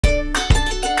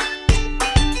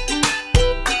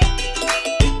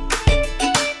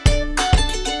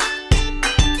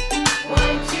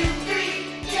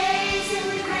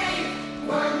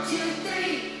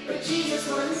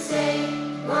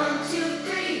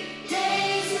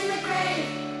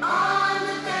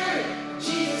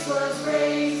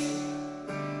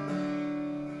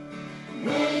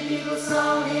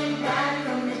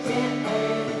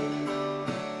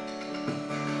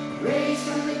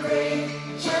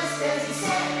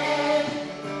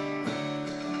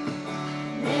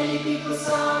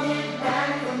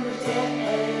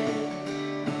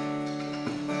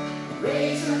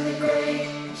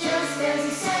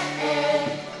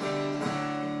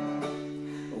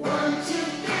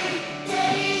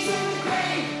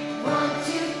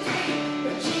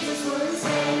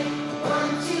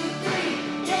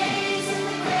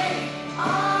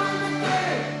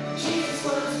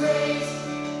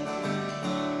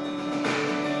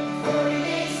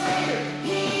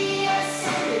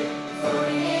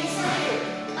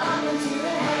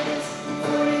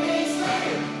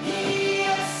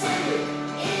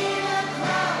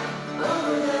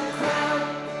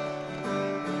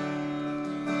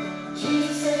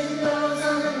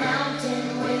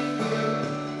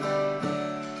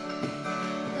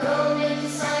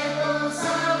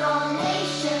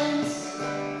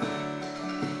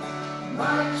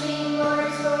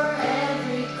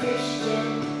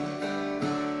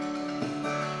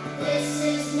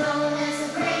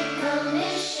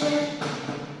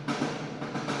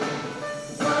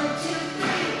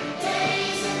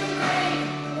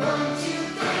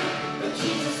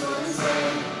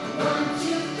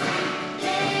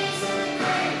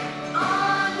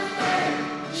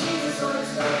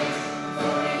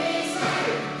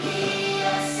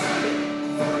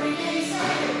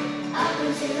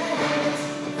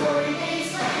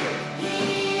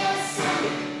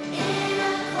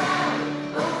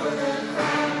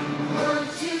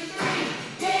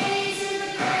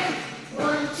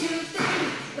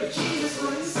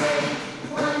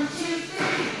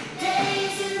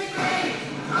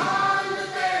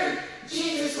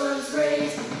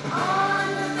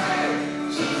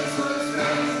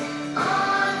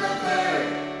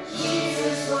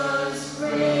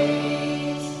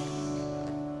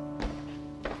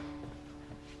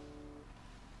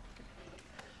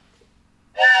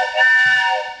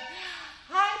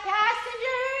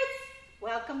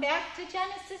back to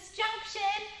Genesis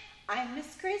Junction. I'm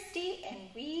Miss Christy, and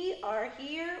we are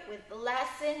here with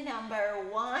lesson number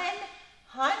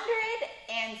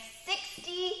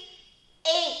 168.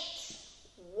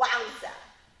 Wowza!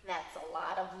 That's a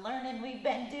lot of learning we've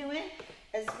been doing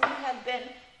as we have been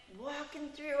walking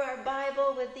through our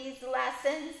Bible with these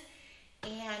lessons,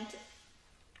 and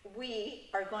we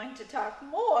are going to talk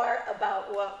more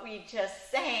about what we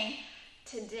just sang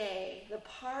today, the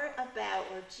part about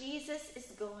where Jesus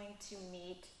is going to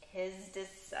meet his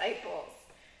disciples.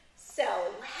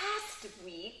 So last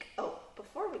week,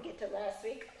 before we get to last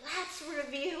week, let's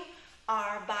review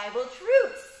our Bible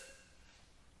truths,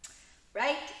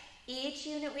 right? Each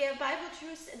unit we have Bible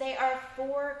truths. They are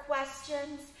 4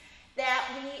 questions that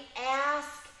we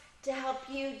ask to help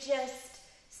you just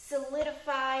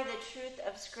solidify the truth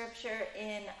of Scripture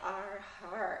in our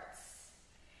hearts.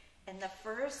 And the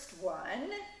first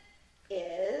one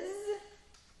is,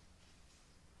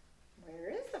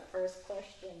 where is the first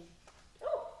question?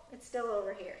 Oh, it's still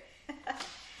over here.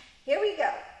 Here we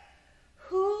go.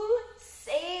 Who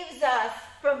saves us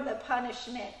from the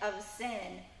punishment of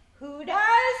sin? Who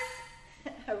does?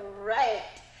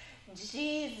 Right,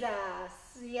 Jesus.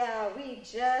 Yeah, we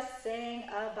just sang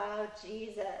about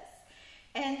Jesus.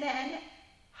 And then,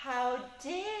 how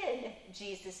did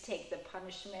Jesus take the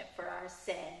punishment for our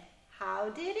sin? How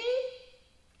did he?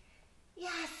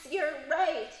 Yes, you're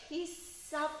right. He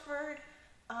suffered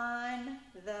on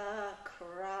the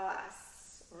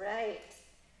cross. Right.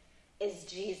 Is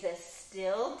Jesus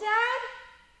still dead?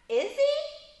 Is he?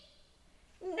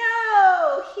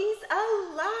 No, he's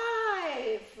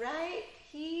alive, right?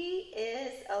 He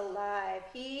is alive.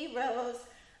 He rose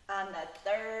on the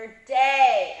 3rd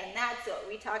day, and that's what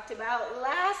we talked about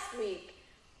last week.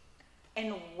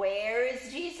 And where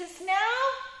is Jesus now?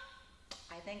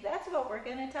 I think that's what we're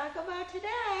going to talk about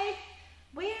today.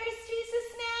 Where is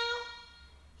Jesus now?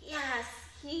 Yes,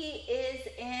 he is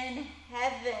in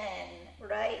heaven,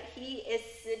 right? He is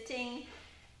sitting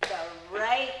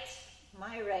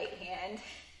my right hand,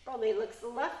 probably looks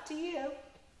left to you,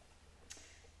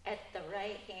 at the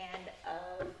right hand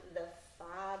of the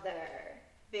Father.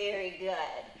 Very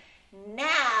good.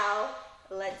 Now,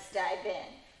 let's dive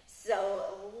in.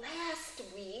 So, last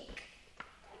week,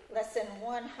 lesson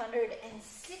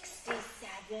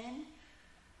 167,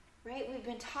 right? We've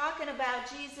been talking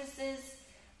about Jesus's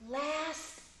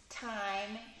last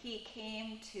time he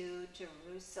came to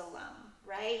Jerusalem,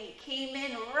 right? He came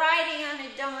in riding on a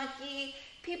donkey.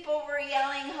 People were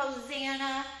yelling,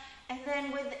 Hosanna. And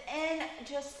then within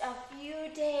just a few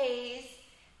days,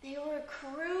 they were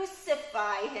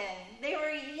crucifying him. They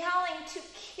were yelling to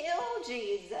kill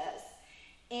Jesus.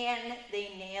 And they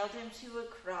nailed him to a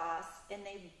cross and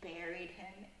they buried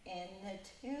him in the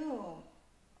tomb.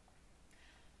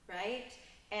 Right?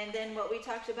 And then what we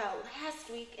talked about last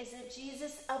week is that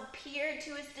Jesus appeared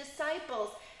to his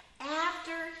disciples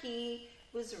after he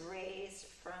was raised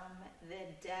from the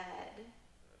dead.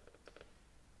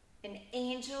 An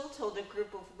angel told a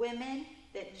group of women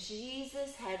that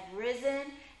Jesus had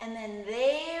risen, and then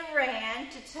they ran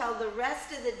to tell the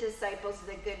rest of the disciples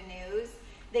the good news.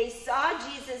 They saw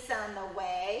Jesus on the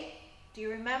way. Do you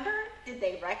remember? Did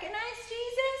they recognize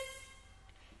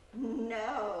Jesus?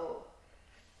 No.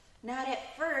 Not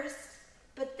at first,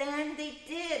 but then they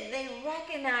did. They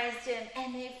recognized him,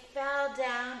 and they fell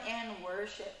down and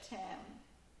worshiped him.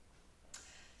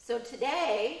 So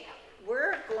today,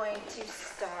 we're going to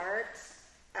start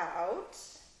out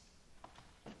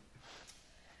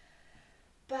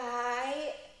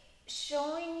by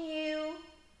showing you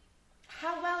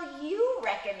how well you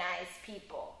recognize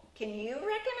people. Can you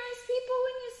recognize people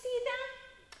when you see them?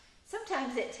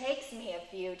 Sometimes it takes me a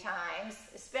few times,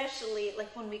 especially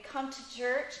like when we come to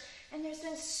church, and there's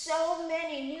been so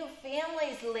many new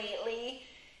families lately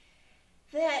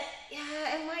that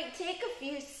it might take a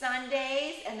few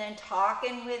Sundays and then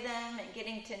talking with them and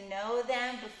getting to know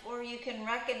them before you can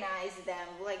recognize them.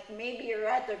 Like maybe you're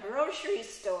at the grocery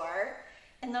store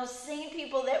and those same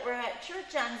people that were at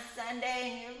church on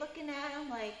Sunday, and you're looking at them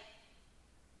like,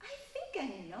 I think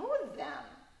I know them.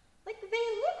 Like they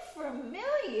look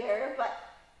familiar, but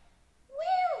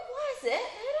where was it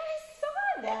that I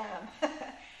saw them?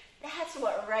 That's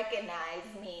what recognize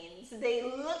means. They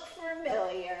look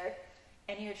familiar,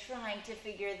 and you're trying to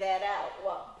figure that out.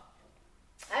 Well,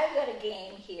 I've got a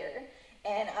game here,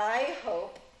 and I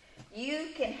hope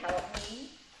you can help me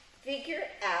figure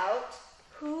out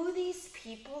who these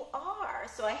people are.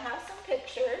 So I have some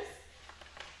pictures,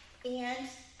 and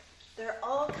they're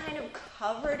all kind of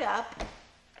covered up,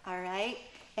 all right?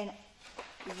 And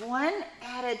one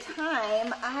at a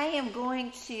time, I am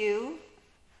going to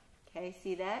Okay,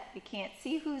 see that? You can't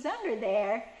see who's under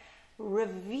there.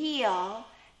 Reveal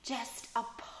just a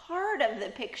part of the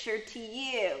picture to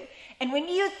you. And when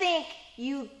you think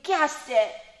you guessed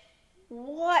it,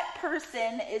 what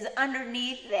person is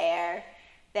underneath there,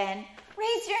 then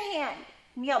raise your hand,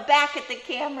 kneel back at the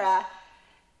camera,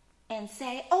 and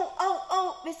say,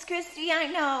 oh, Miss Christy, I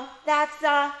know, that's,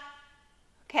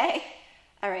 okay?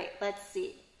 All right, let's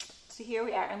see. So here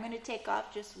we are. I'm going to take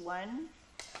off just one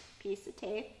piece of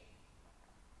tape.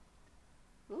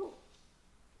 Ooh.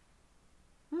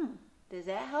 Does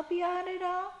that help you out at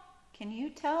all? Can you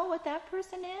tell what that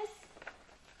person is?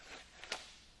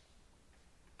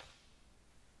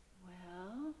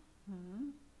 Well,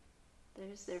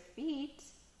 there's their feet.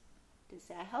 Does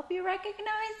that help you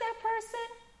recognize that person?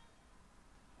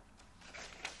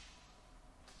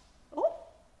 Oh,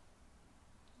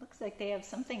 looks like they have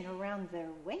something around their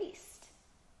waist.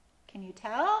 Can you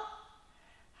tell?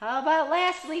 How about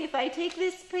lastly, if I take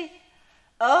this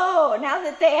oh, now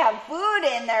that they have food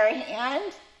in their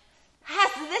hand,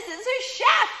 yes, this is a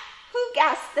chef. Who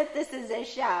guessed that this is a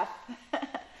chef?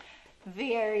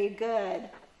 Very good.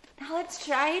 Now let's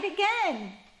try it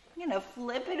again. I'm going to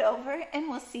flip it over and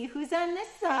we'll see who's on this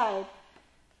side.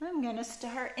 I'm going to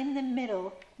start in the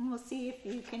middle and we'll see if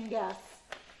you can guess.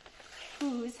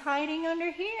 Who's hiding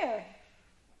under here?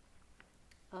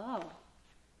 Oh,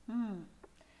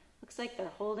 looks like they're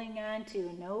holding on to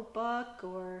a notebook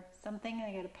or something.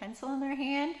 They got a pencil in their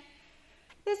hand.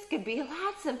 This could be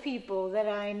lots of people that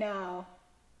I know.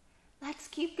 Let's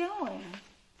keep going.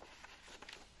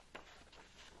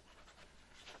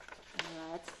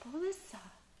 Let's pull this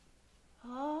up.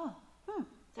 Oh,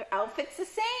 their outfit's the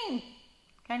same.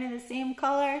 Kind of the same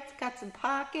color. It's got some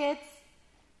pockets.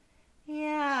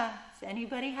 Yeah, does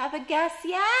anybody have a guess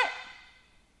yet?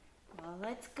 Well,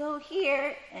 let's go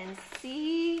here and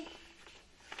see.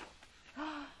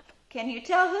 Can you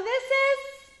tell who this is?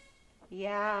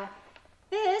 Yeah,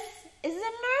 this is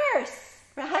a nurse,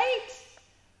 right?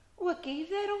 What gave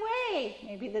that away?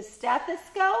 Maybe the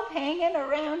stethoscope hanging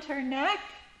around her neck.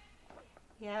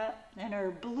 Yeah, and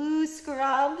her blue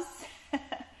scrubs.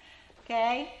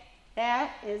 Okay,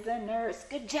 that is a nurse.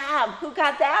 Good job. Who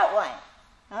got that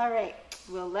one? All right,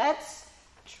 well, let's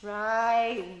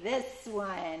try this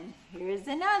one. Here's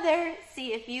another.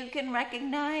 See if you can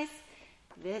recognize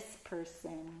this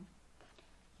person.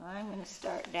 Well, I'm going to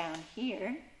start down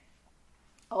here.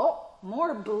 Oh,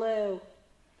 more blue.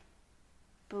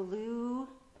 Blue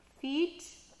feet,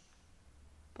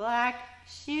 black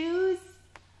shoes.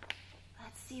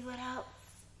 Let's see what else.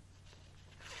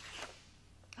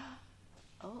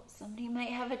 Oh, somebody might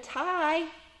have a tie.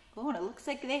 Oh, and it looks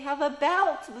like they have a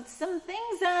belt with some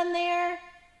things on there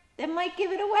that might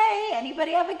give it away.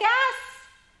 Anybody have a guess?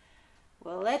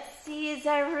 Well, let's see as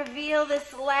I reveal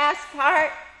this last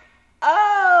part.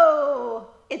 Oh,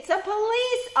 it's a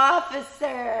police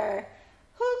officer.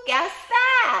 Who guessed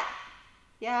that?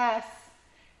 Yes,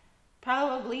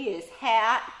 probably his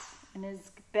hat and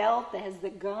his belt that has the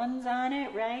guns on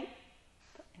it, right?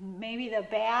 And maybe the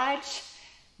badge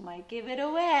might give it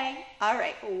away. All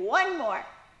right, one more.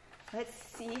 Let's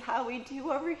see how we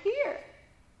do over here.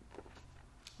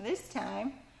 This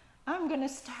time, I'm going to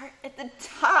start at the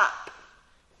top.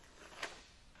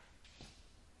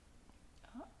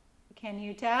 Oh, can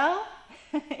you tell?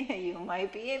 You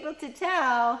might be able to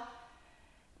tell.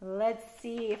 Let's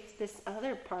see if this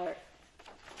other part,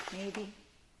 maybe.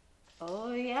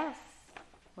 Oh, yes.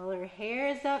 Well, her hair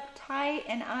is up tight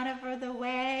and out of the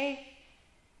way.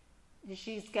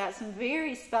 She's got some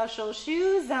very special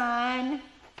shoes on.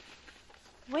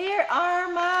 Where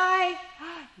are my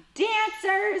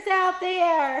dancers out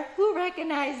there? Who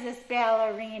recognized this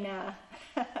ballerina?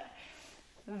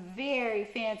 Very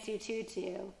fancy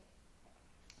tutu.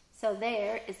 So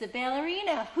there is the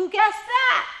ballerina. Who guessed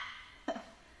that?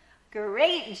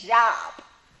 Great job.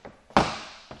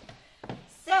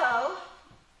 So,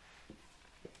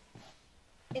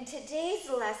 in today's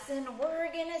lesson,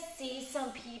 we're going to see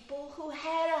some people who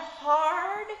had a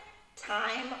hard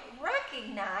time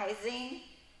recognizing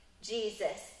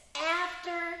Jesus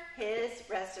after his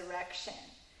resurrection.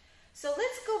 So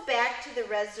let's go back to the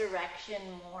resurrection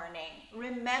morning.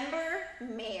 Remember,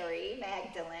 Mary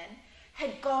Magdalene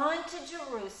had gone to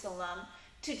Jerusalem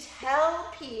to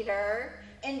tell Peter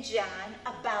and John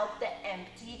about the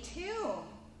empty tomb.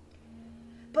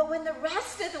 But when the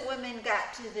rest of the women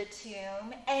got to the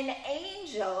tomb, an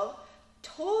angel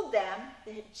told them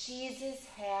that Jesus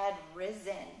had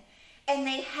risen. And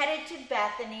they headed to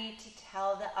Bethany to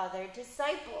tell the other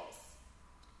disciples.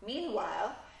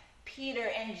 Meanwhile,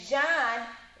 Peter and John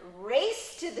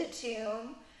raced to the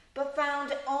tomb, but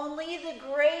found only only the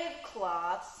grave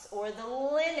cloths or the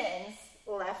linens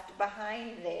left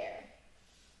behind there.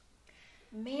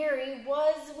 Mary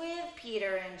was with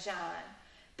Peter and John,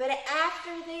 but after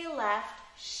they left,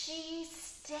 she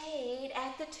stayed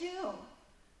at the tomb,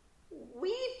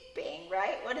 weeping,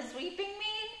 right? What does weeping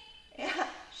mean? Yeah,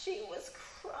 she was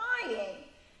crying.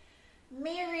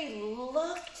 Mary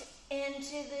looked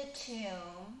into the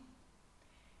tomb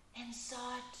and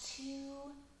saw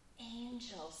two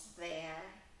angels there.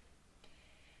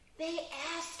 They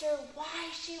asked her why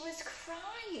she was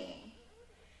crying,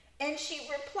 and she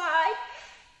replied,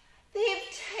 "They've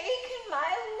taken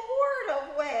my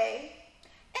Lord away,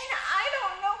 and I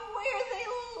don't know where they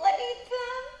laid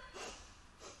them."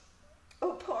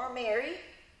 Oh, poor Mary.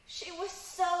 She was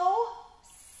so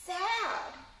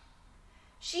sad.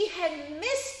 She had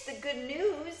missed the good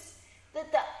news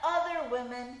that the other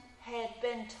women had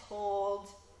been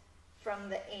told from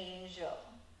the angel.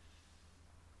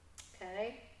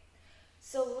 Okay?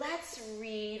 So let's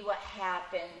read what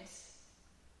happened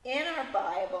in our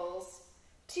Bibles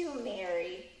to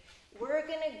Mary. We're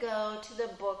going to go to the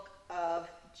book of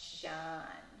John.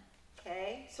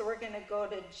 Okay? So we're going to go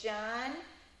to John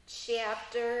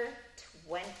chapter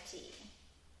 20.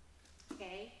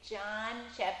 Okay? John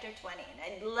chapter 20.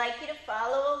 And I'd like you to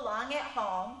follow along at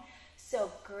home.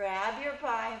 So grab your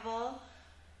Bible.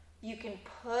 You can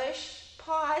push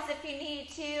pause if you need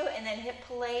to, and then hit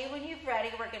play when you've ready.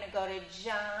 We're going to go to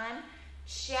John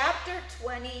chapter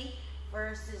 20,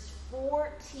 verses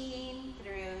 14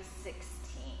 through 16.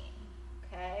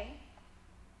 Okay?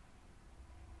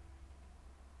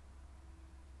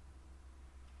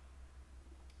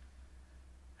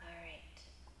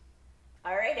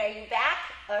 All right, are you back?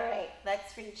 All right,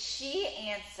 let's read. She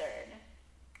answered.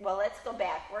 Well, let's go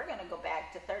back. We're going to go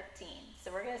back to 13.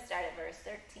 So we're going to start at verse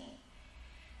 13.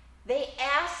 They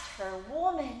asked her,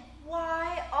 "Woman,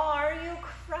 why are you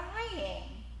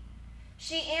crying?"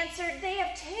 She answered, "They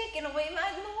have taken away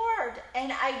my Lord,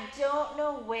 and I don't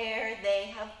know where they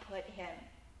have put him."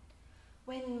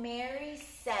 When Mary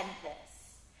said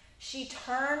this, she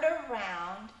turned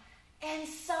around and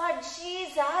saw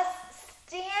Jesus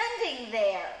standing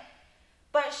there,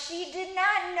 but she did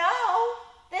not know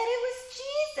that it was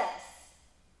Jesus.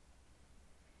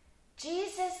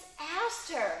 Jesus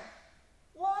asked her,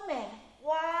 "Woman,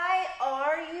 why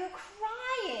are you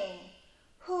crying?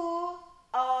 Who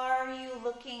are you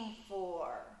looking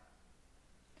for?"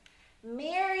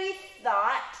 Mary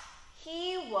thought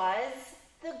he was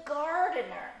the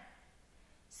gardener.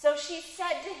 So she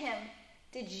said to him,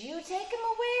 "Did you take him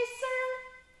away, sir?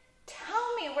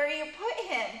 Tell me where you put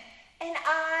him, and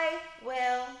I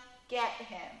will get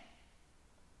him."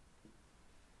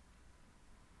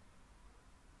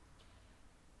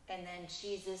 And then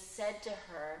Jesus said to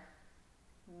her,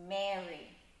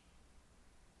 "Mary."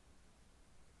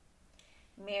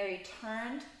 Mary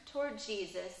turned toward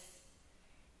Jesus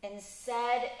and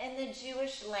said in the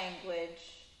Jewish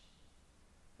language,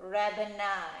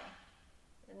 "Rabboni,"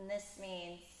 and this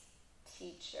means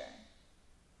teacher.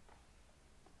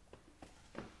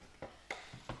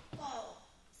 Whoa,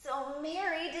 so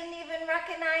Mary didn't even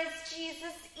recognize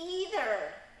Jesus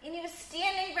either. And he was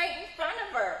standing right in front of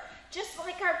her, just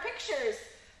like our pictures.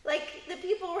 Like the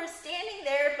people were standing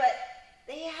there, but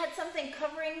they had something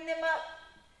covering them up.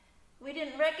 We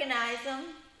didn't recognize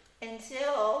them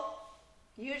until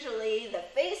usually the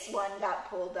face one got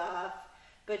pulled off.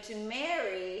 But to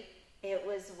Mary, it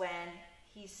was when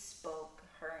he spoke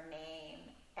her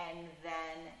name, and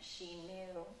then she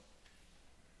knew.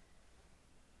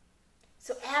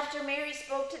 So after Mary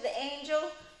spoke to the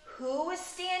angel, who was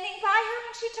standing by her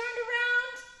when she turned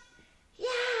around?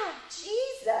 Yeah,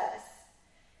 Jesus.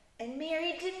 And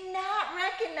Mary did not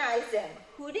recognize him.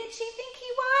 Who did she think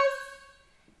he was?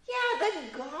 Yeah,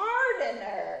 the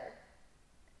gardener.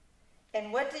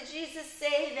 And what did Jesus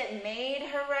say that made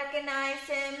her recognize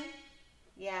him?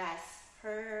 Yes,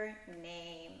 her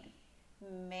name,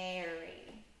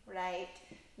 Mary, right?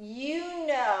 You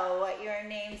know what your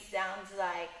name sounds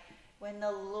like when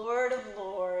the Lord of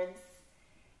Lords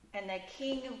and the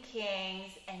King of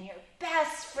Kings and your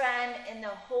best friend in the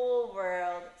whole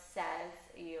world says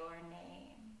your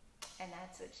name. And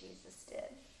that's what Jesus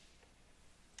did.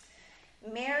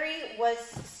 Mary was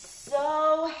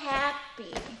so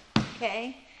happy,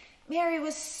 okay? Mary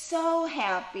was so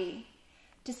happy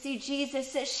to see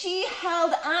Jesus that she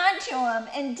held on to him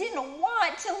and didn't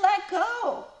want to let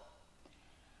go.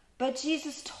 But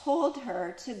Jesus told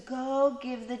her to go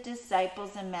give the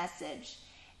disciples a message,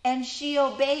 and she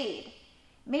obeyed.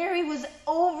 Mary was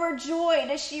overjoyed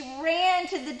as she ran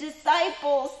to the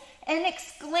disciples and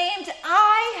exclaimed,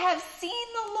 "I have seen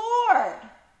the Lord."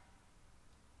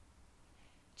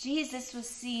 Jesus was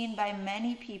seen by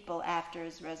many people after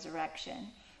his resurrection.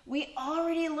 We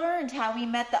already learned how he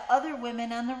met the other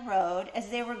women on the road as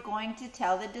they were going to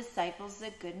tell the disciples the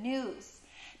good news.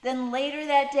 Then later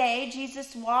that day,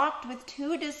 Jesus walked with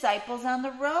 2 disciples on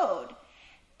the road.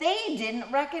 They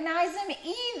didn't recognize him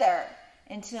either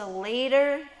until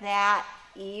later that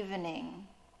evening.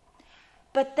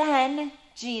 But then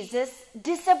Jesus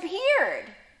disappeared.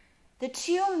 The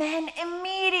 2 men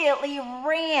immediately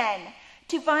ran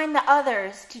to find the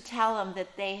others to tell them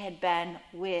that they had been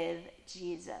with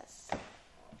Jesus.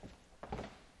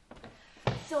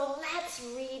 So let's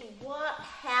read what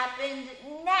happened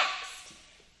next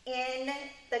in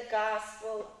the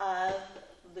Gospel of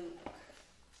Luke.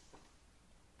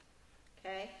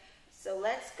 Okay, so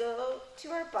let's go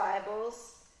to our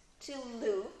Bibles to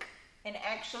Luke, and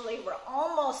actually we're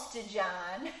almost to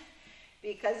John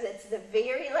because it's the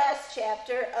very last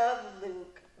chapter of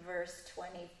Luke,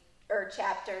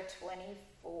 chapter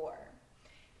 24.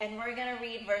 And we're going to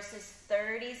read verses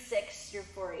 36 through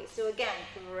 40. So again,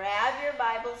 grab your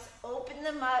Bibles, open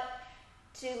them up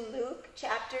to Luke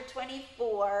chapter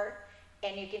 24,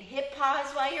 and you can hit pause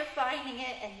while you're finding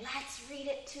it, and let's read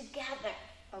it together,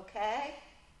 okay?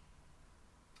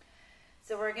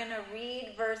 So we're going to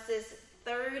read verses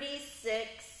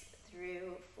 36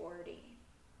 through 40.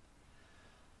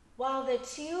 While the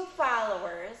 2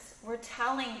 followers were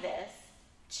telling this,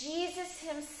 Jesus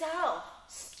himself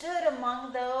stood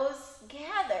among those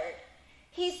gathered.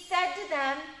 He said to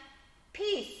them,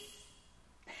 "Peace."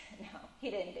 No,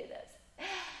 he didn't do this.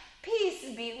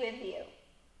 "Peace be with you."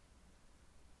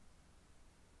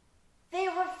 They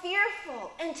were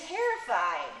fearful and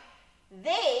terrified.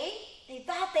 They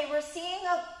thought they were seeing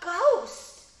a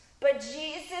ghost. But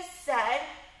Jesus said,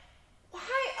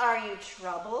 "Why are you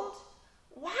troubled?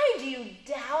 Why do you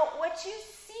doubt what you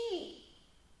see?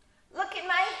 Look at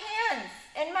my hands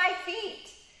and my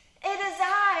feet. It is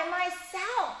I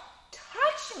myself.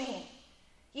 Touch me.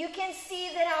 You can see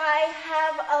that I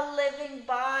have a living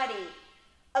body.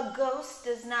 A ghost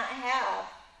does not have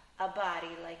a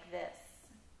body like this."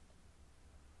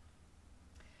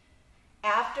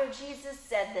 After Jesus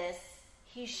said this,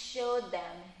 he showed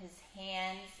them his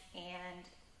hands and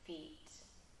feet.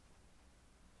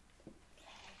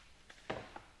 Okay.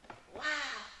 Wow.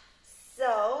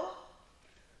 So,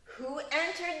 who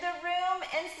entered the room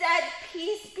and said,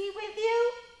 "Peace be with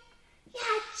you"?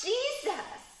 Yeah,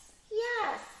 Jesus.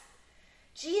 Yes.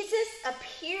 Jesus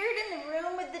appeared in the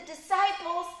room with the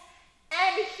disciples,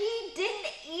 and he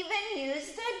didn't even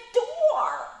use the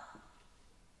door.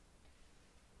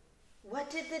 What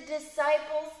did the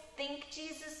disciples think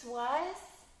Jesus was?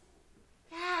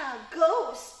 Yeah,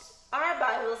 ghost. Our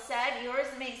Bible said, yours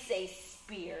may say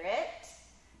spirit.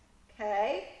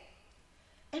 Okay.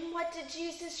 And what did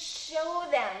Jesus show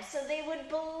them so they would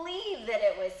believe that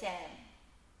it was him?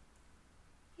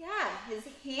 Yeah, his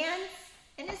hands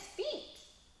and his feet.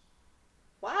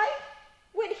 Why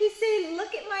would he say,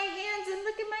 "Look at my hands and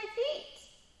look at my feet"?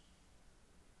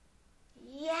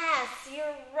 Yes,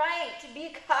 you're right,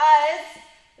 because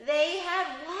they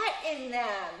had what in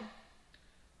them?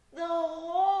 The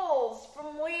holes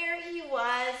from where he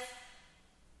was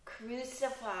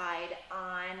crucified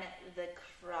on the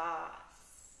cross,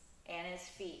 and his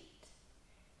feet.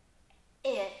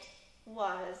 It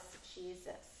was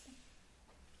Jesus.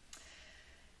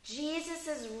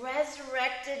 Jesus'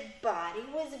 resurrected body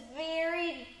was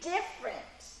very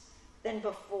different than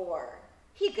before.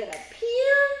 He could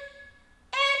appear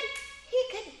and he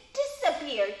could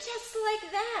disappear just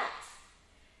like that.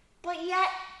 But yet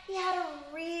he had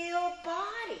a real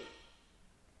body.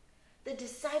 The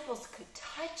disciples could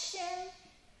touch him.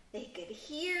 They could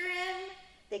hear him.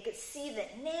 They could see the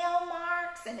nail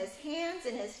marks in his hands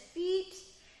and his feet.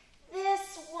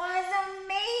 This was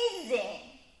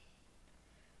amazing.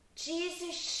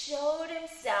 Jesus showed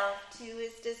himself to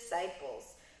his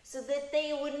disciples so that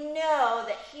they would know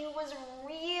that he was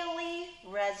really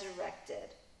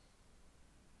resurrected.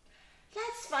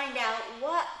 Let's find out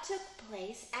what took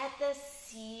place at the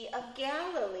Sea of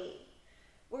Galilee,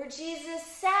 where Jesus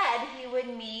said he would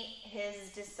meet his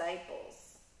disciples.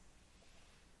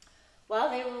 While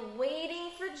they were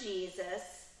waiting for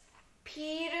Jesus,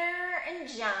 Peter and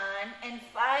John and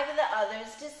 5 of the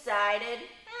others decided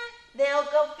they'll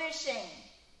go fishing.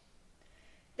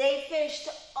 They fished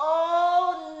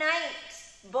all night,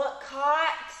 but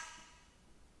caught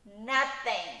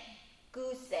nothing.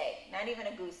 Goose egg, not even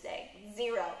a goose egg.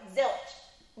 Zero, zilch,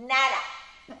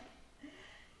 nada.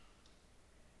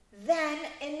 Then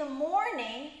in the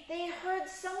morning, they heard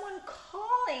someone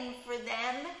calling for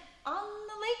them on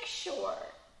the lake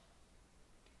shore.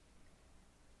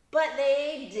 But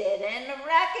they didn't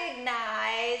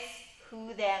recognize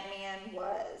who that man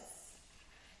was.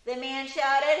 The man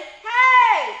shouted,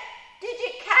 "Hey, did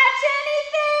you catch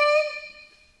anything?"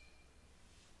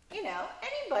 You know,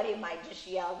 anybody might just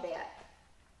yell that.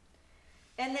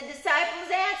 And the disciples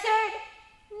answered,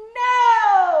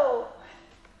 "No."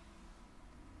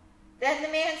 Then the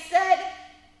man said,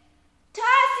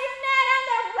 "Toss your net on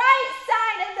the right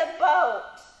side of the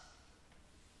boat.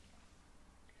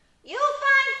 You'll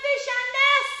find fish on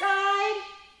that side."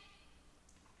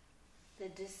 The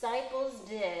disciples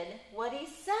did what he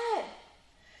said.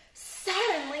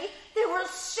 Suddenly, there were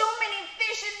so many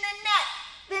fish in the net,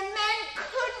 the men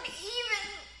couldn't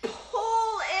even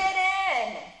pull it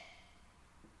in.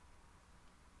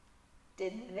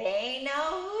 Did they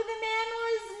know who the man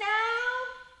was now?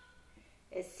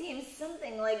 It seems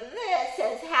something like this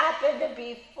has happened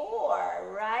before,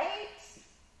 right?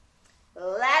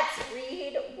 Let's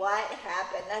read what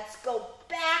happened. Let's go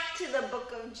back to the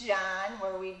book of John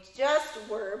where we just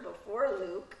were before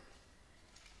Luke.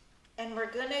 And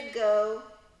we're going to go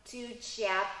to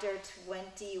chapter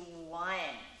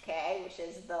 21, okay, which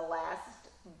is the last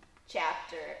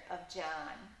chapter of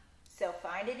John. So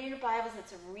find it in your Bibles.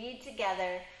 Let's read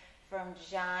together from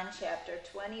John chapter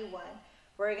 21.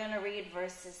 We're going to read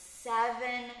verses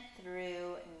 7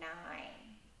 through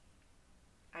 9.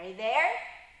 Are you there?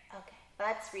 Okay,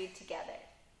 let's read together.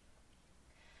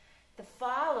 The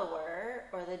follower,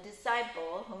 or the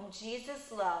disciple, whom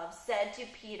Jesus loved, said to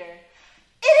Peter,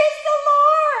 "It is the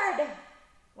Lord!"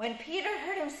 When Peter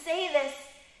heard him say this,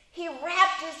 he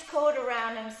wrapped his coat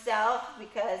around himself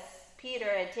because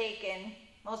Peter had taken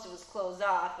most of his clothes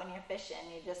off. When you're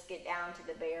fishing, you just get down to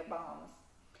the bare bones.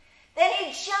 Then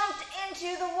he jumped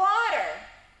into the water.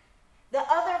 The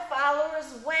other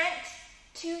followers went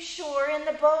to shore in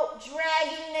the boat,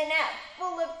 dragging the net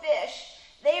full of fish.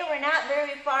 They were not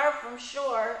very far from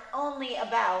shore, only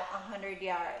about 100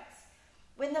 yards.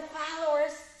 When the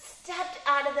followers stepped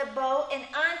out of the boat and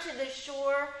onto the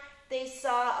shore, they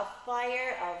saw a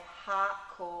fire of hot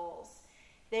coals.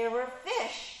 There were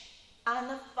fish on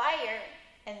the fire,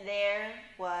 and there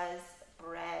was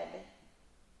bread.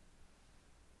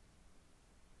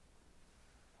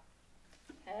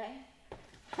 Okay?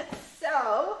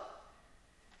 So,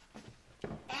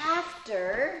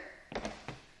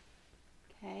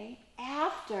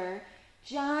 after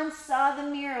John saw the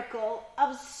miracle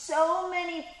of so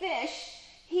many fish,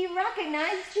 he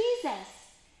recognized Jesus.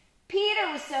 Peter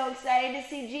was so excited to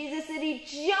see Jesus that he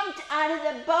jumped out of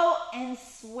the boat and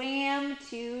swam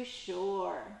to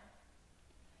shore.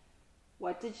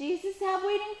 What did Jesus have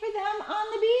waiting for them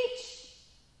on the beach?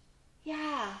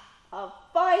 Yeah, a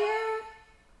fire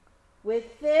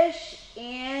with fish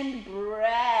and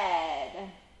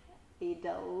bread. Be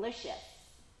delicious.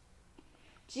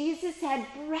 Jesus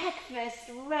had breakfast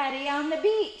ready on the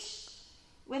beach.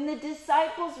 When the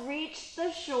disciples reached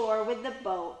the shore with the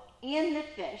boat and the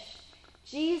fish,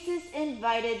 Jesus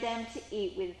invited them to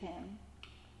eat with him.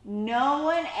 No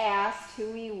one asked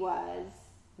who he was.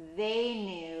 They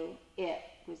knew it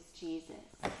was Jesus.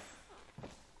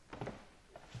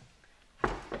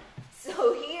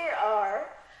 So here are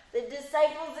the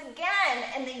disciples again,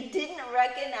 and they didn't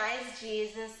recognize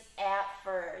Jesus at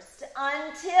first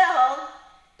until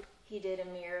he did a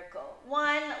miracle.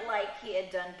 One like he had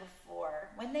done before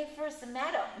when they first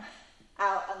met him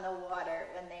out on the water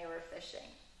when they were fishing.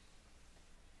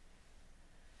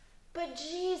 But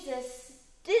Jesus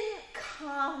didn't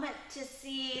come to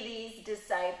see these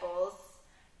disciples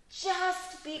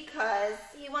just because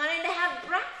he wanted to have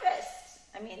breakfast.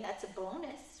 I mean, that's a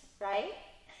bonus, right?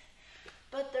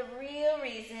 But the real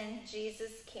reason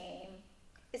Jesus came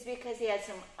is because he had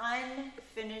some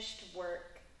unfinished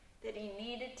work that he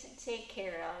needed to take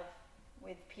care of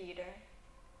with Peter.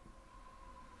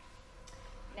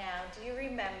 Now, do you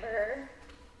remember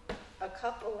a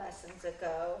couple lessons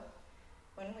ago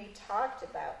when we talked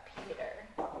about Peter?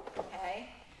 Okay?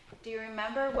 Do you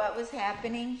remember what was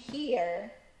happening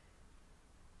here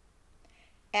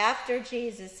after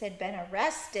Jesus had been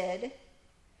arrested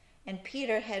and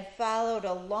Peter had followed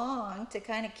along to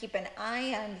kind of keep an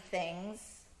eye on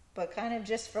things, but kind of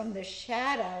just from the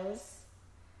shadows?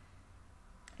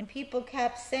 And people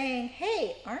kept saying,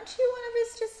 "Hey, aren't you one of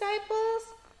his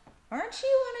disciples? Aren't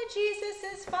you one of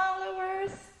Jesus'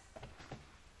 followers?"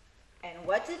 And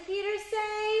what did Peter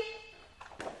say?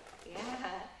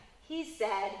 Yeah, he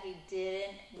said he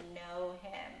didn't know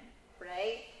him,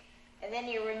 right? And then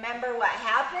you remember what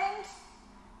happened?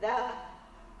 That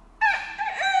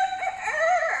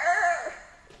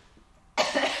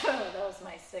was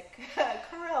my sick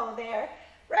crow there.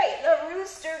 Right, the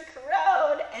rooster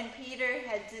crowed, and Peter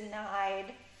had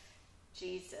denied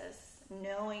Jesus,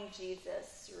 knowing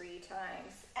Jesus 3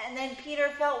 times. And then Peter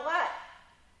felt what?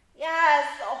 Yes,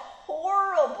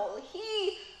 horrible.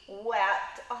 He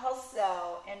wept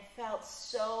also and felt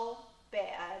so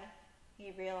bad.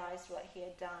 He realized what he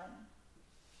had done.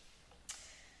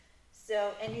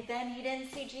 So, and then he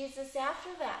didn't see Jesus after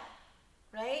that,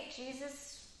 right?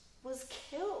 Jesus was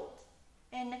killed.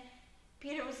 And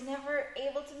Peter was never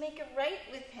able to make it right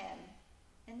with him.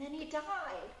 And then he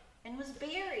died and was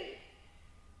buried.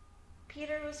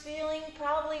 Peter was feeling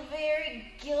probably very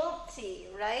guilty,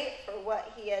 right, for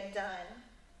what he had done.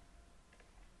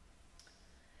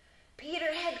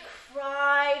 Peter had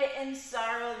cried in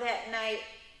sorrow that night,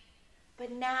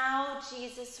 but now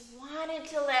Jesus wanted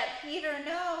to let Peter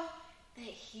know that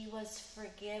he was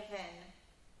forgiven.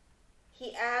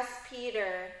 He asked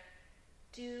Peter,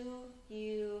 "Do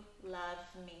you love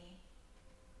me?"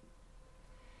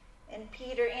 And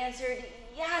Peter answered,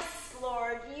 "Yes,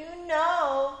 Lord, you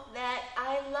know that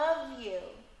I love you."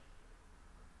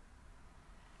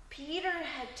 Peter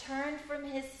had turned from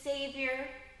his Savior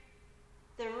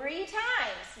 3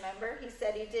 times. Remember, he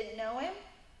said he didn't know him.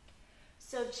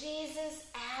 So Jesus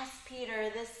asked Peter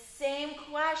the same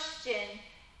question,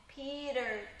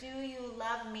 "Peter, do you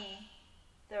love me?"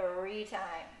 3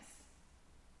 times.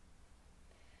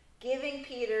 Giving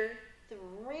Peter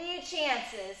 3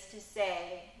 chances to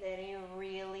say that he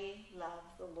really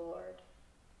loved the Lord.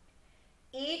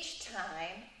 Each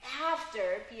time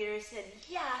after Peter said,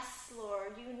 "Yes,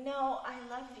 Lord, you know I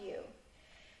love you,"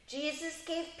 Jesus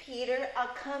gave Peter a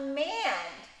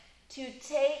command to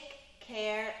take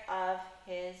care of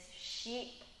his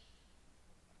sheep.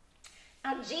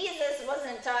 Now, Jesus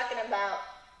wasn't talking about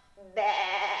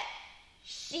that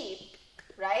sheep,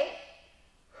 right?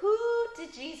 Who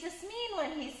did Jesus mean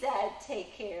when he said,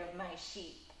 "Take care of my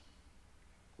sheep"?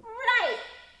 Right,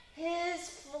 his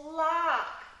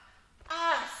flock,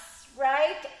 us,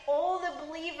 right? All the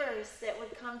believers that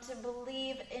would come to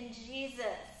believe in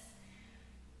Jesus.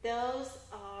 Those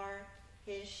are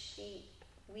his sheep.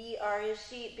 We are his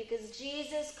sheep because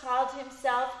Jesus called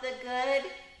himself the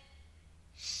Good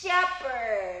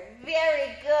Shepherd.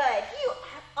 Very good. You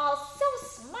are all so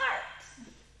smart.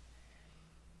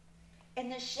 And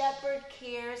the shepherd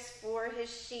cares for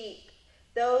his sheep,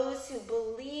 those who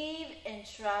believe and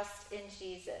trust in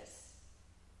Jesus.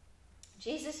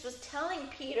 Jesus was telling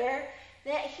Peter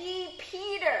that he,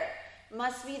 Peter,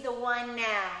 must be the one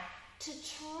now to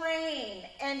train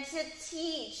and to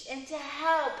teach and to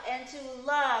help and to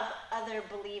love other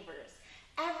believers.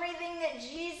 Everything that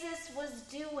Jesus was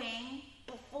doing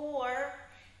before,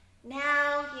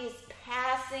 now he's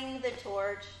passing the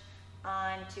torch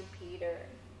on to Peter.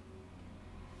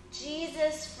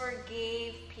 Jesus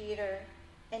forgave Peter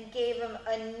and gave him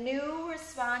a new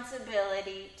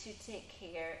responsibility to take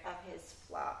care of his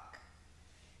flock,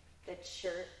 the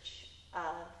church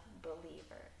of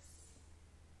believers.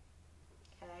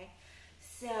 Okay,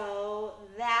 so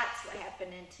that's what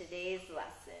happened in today's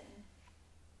lesson.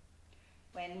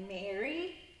 When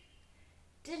Mary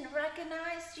didn't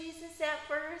recognize Jesus at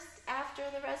first after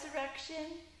the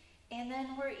resurrection, and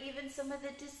then where even some of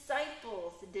the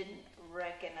disciples didn't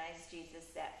recognize Jesus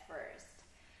at first.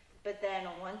 But then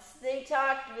once they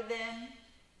talked with him,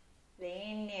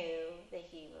 they knew that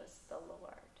he was the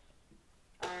Lord.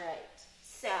 All right,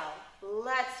 so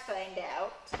let's find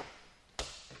out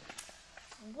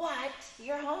what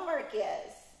your homework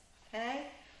is, okay?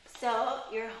 So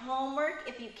your homework,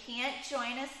 if you can't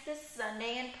join us this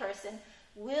Sunday in person,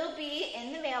 will be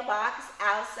in the mailbox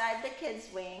outside the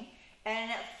kids' wing.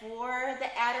 And for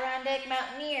the Adirondack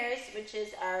Mountaineers, which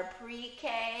is our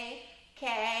pre-K,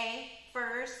 K,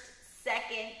 first,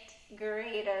 second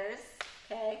graders,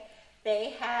 okay,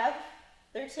 they have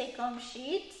their take-home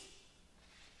sheet.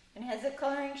 It has a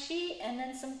coloring sheet and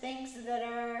then some things that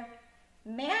are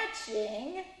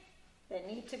matching that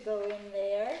need to go in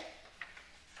there.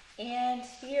 And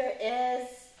here is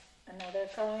another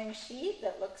coloring sheet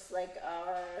that looks like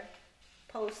our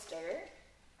poster.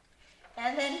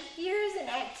 And then here's an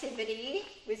activity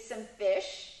with some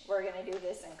fish. We're going to do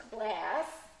this in class.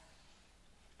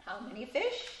 How many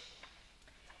fish?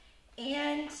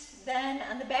 And then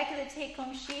on the back of the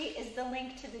take-home sheet is the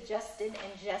link to the Justin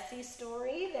and Jesse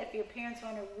story that if your parents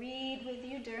want to read with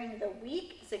you during the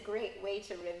week, it's a great way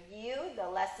to review. The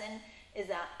lesson is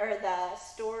the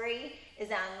story is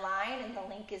online and the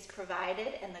link is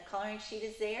provided and the coloring sheet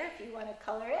is there if you want to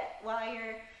color it while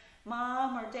your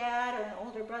mom or dad or an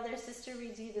older brother or sister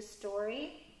reads you the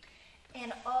story.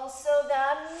 And also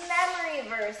the memory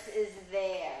verse is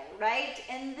there, right?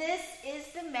 And this is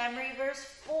the memory verse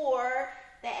for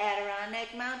the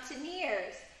Adirondack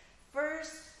Mountaineers. 1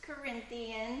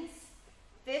 Corinthians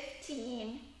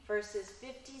verses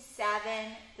 57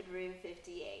 through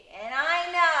 58. And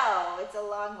I know it's a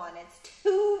long one. It's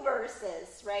 2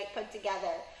 verses, right, put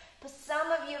together. But some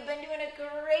of you have been doing a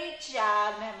great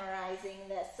job memorizing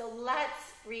this. So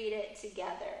let's read it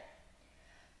together.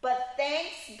 But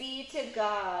thanks be to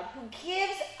God who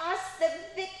gives us the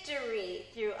victory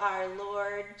through our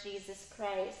Lord Jesus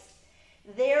Christ.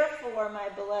 Therefore, my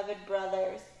beloved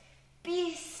brothers,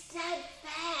 be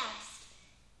steadfast,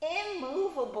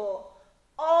 immovable,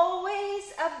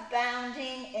 always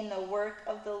abounding in the work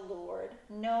of the Lord,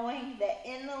 knowing that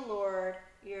in the Lord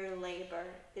your labor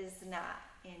is not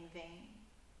in vain.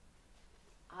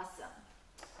 Awesome.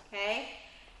 Okay?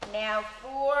 Now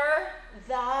for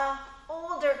the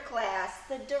older class,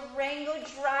 the Durango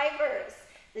drivers.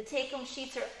 The take-home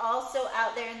sheets are also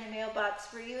out there in the mailbox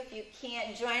for you if you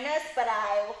can't join us, but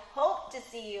I hope to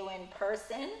see you in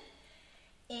person.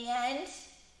 And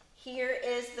here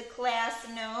is the class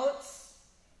notes,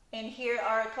 and here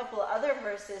are a couple other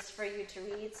verses for you to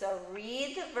read. So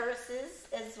read the verses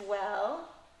as well.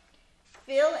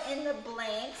 Fill in the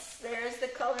blanks. There's the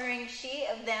coloring sheet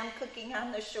of them cooking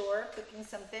on the shore, cooking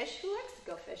some fish. Who likes to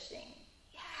go fishing?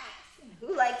 Yes. And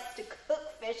who likes to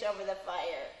cook fish over the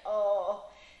fire? Oh,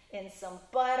 in some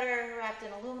butter wrapped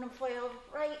in aluminum foil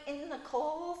right in the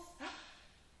coals.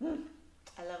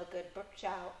 I love a good brook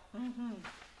trout.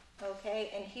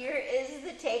 Okay, and here is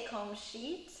the take-home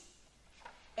sheet.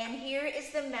 And here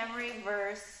is the memory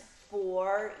verse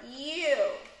for you.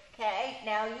 Okay,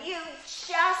 now you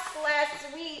just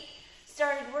last week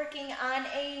started working on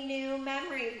a new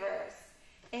memory verse.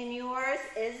 And yours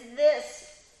is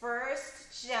this, 1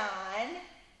 John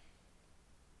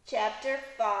chapter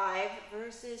 5,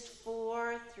 verses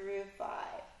 4 through 5.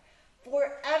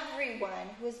 For everyone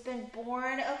who has been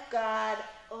born of God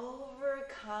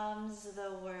overcomes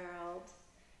the world.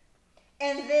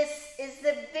 And this is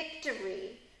the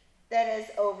victory that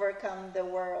has overcome the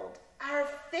world, our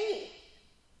faith.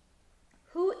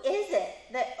 Who is it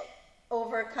that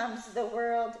overcomes the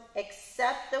world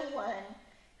except the one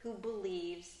who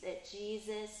believes that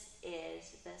Jesus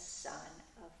is the Son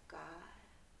of God?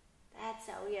 That's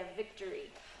how we have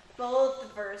victory.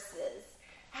 Both verses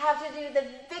have to do the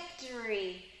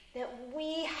victory that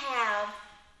we have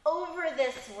over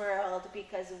this world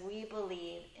because we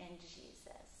believe in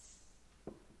Jesus.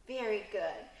 Very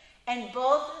good. And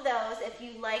both of those, if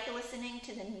you like listening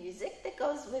to the music that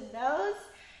goes with those,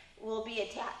 will be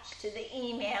attached to the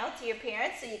email to your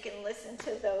parents so you can listen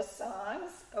to those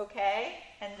songs, okay?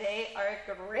 And they are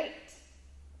great.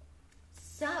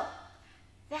 So,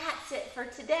 that's it for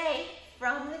today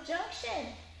from the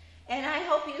Junction. And I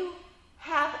hope you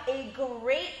have a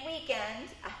great weekend.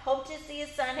 I hope to see you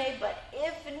Sunday, but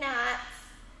if not,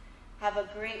 have a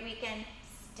great weekend.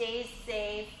 Stay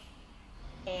safe,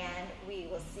 and we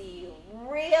will see you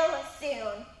real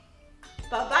soon.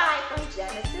 Bye-bye from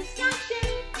Genesis